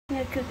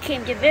Look who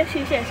came to this,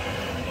 who says,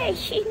 hey,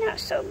 she's not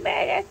so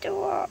bad after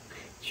all.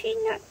 She's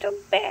not so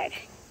bad.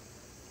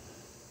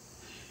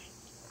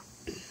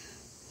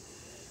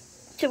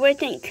 So what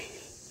do you think,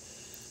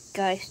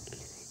 guys?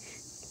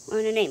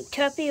 Want to name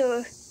Tuppy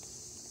or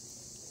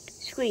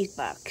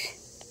Squeezebox?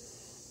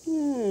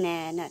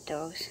 Nah, not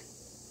those.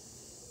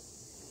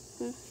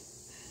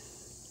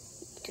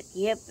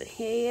 Yep,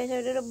 here is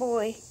our little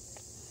boy.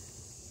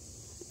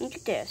 Look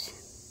at this.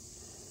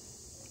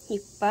 He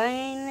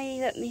finally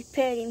let me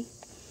pet him.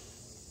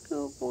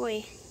 Oh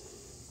boy.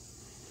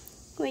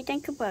 What do you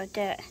think about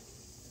that?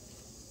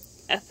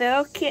 A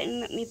feral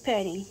kitten let me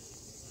pet him.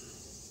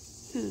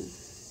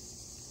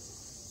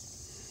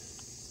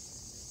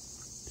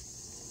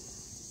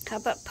 How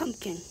about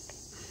Pumpkin?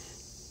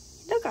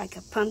 Look like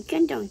a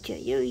pumpkin, don't you?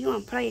 You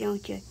want to play,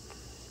 don't you?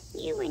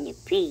 You want to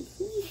pee.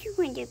 You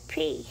want to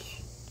pee.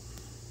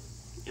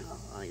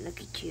 Oh, look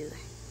at you.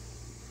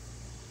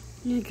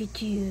 Look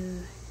at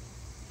you.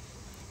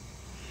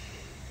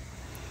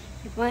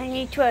 You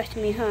finally trust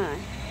me, huh?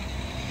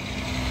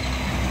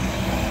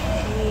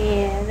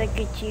 Yeah, look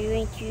at you.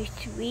 Ain't you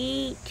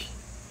sweet?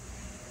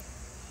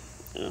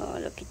 Oh,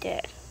 look at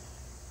that.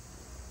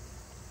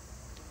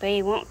 But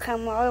he won't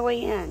come all the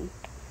way in.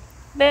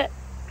 But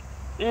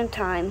in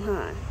time,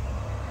 huh?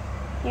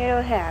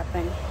 It'll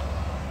happen.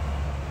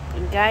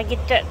 You gotta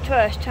get that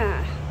trust,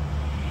 huh?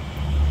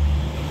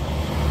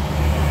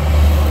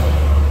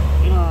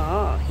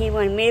 Oh, he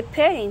wanted me to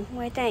pet him.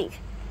 What do you think?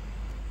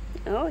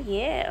 Oh,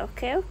 yeah.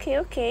 Okay.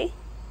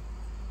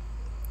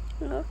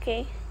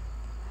 Okay.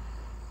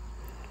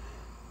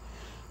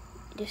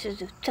 This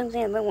is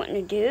something I've been wanting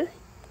to do.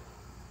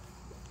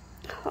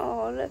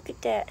 Oh, look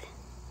at that.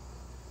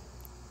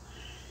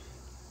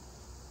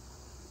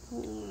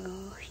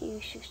 Oh,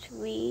 you're so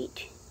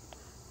sweet.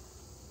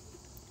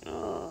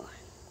 Oh,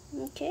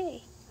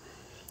 okay.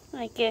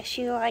 I guess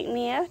you like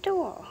me after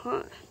all,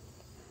 huh?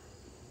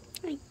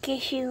 I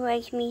guess you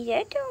like me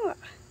after all.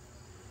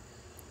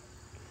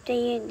 So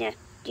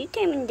you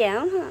came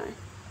down, huh?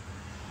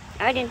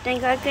 I didn't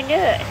think I could do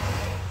it.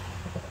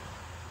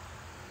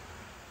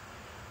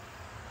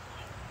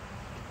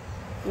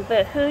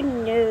 But who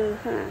knew,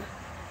 huh?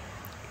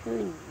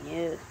 Who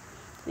knew?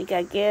 We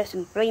gotta get us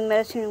some flea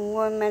medicine and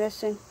warm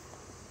medicine.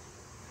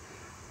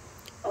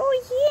 Oh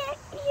yeah,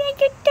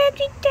 good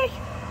daddy.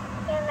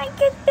 You like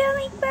your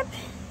belly rub?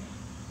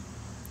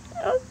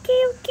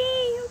 Okay,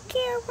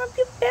 I'll rub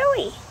your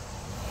belly.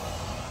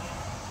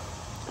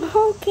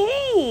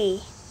 Okay.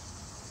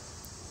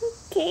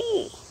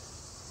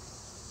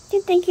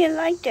 Didn't think you'd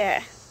like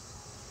that.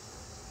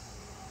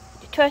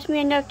 You trust me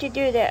enough to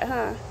do that,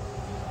 huh?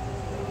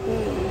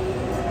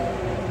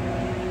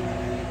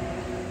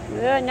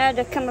 Well, now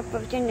to come up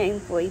with a name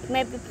for you.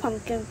 Maybe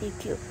Pumpkin would be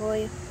cute for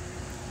you.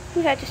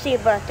 We have to see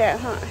about that,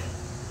 huh?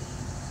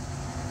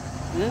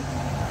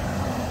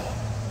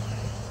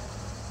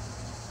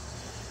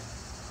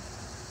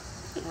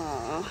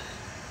 Aww.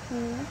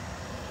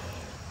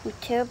 We'll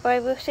tell everybody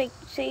we'll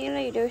see you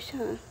later,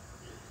 huh?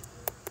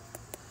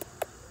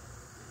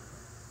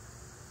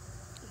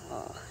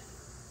 Oh.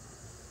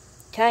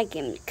 Try to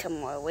get him to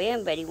come our way,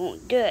 but he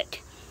won't do it.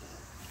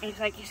 It's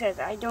like he says,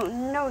 I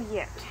don't know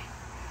yet.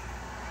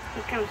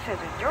 He comes to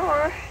the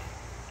door.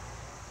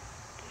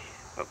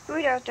 Put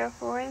food out there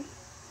for him.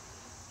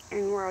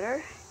 And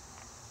water.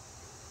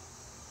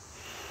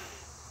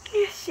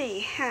 Let's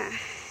see, huh?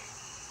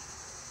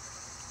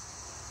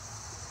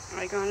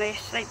 Are you gonna lay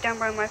straight down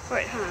by my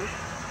foot, huh?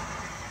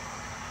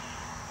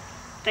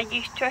 Think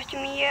he's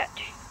trusting me yet?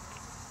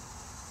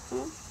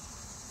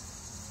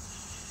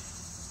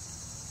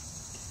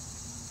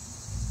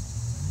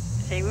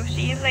 Say we'll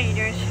see you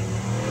later.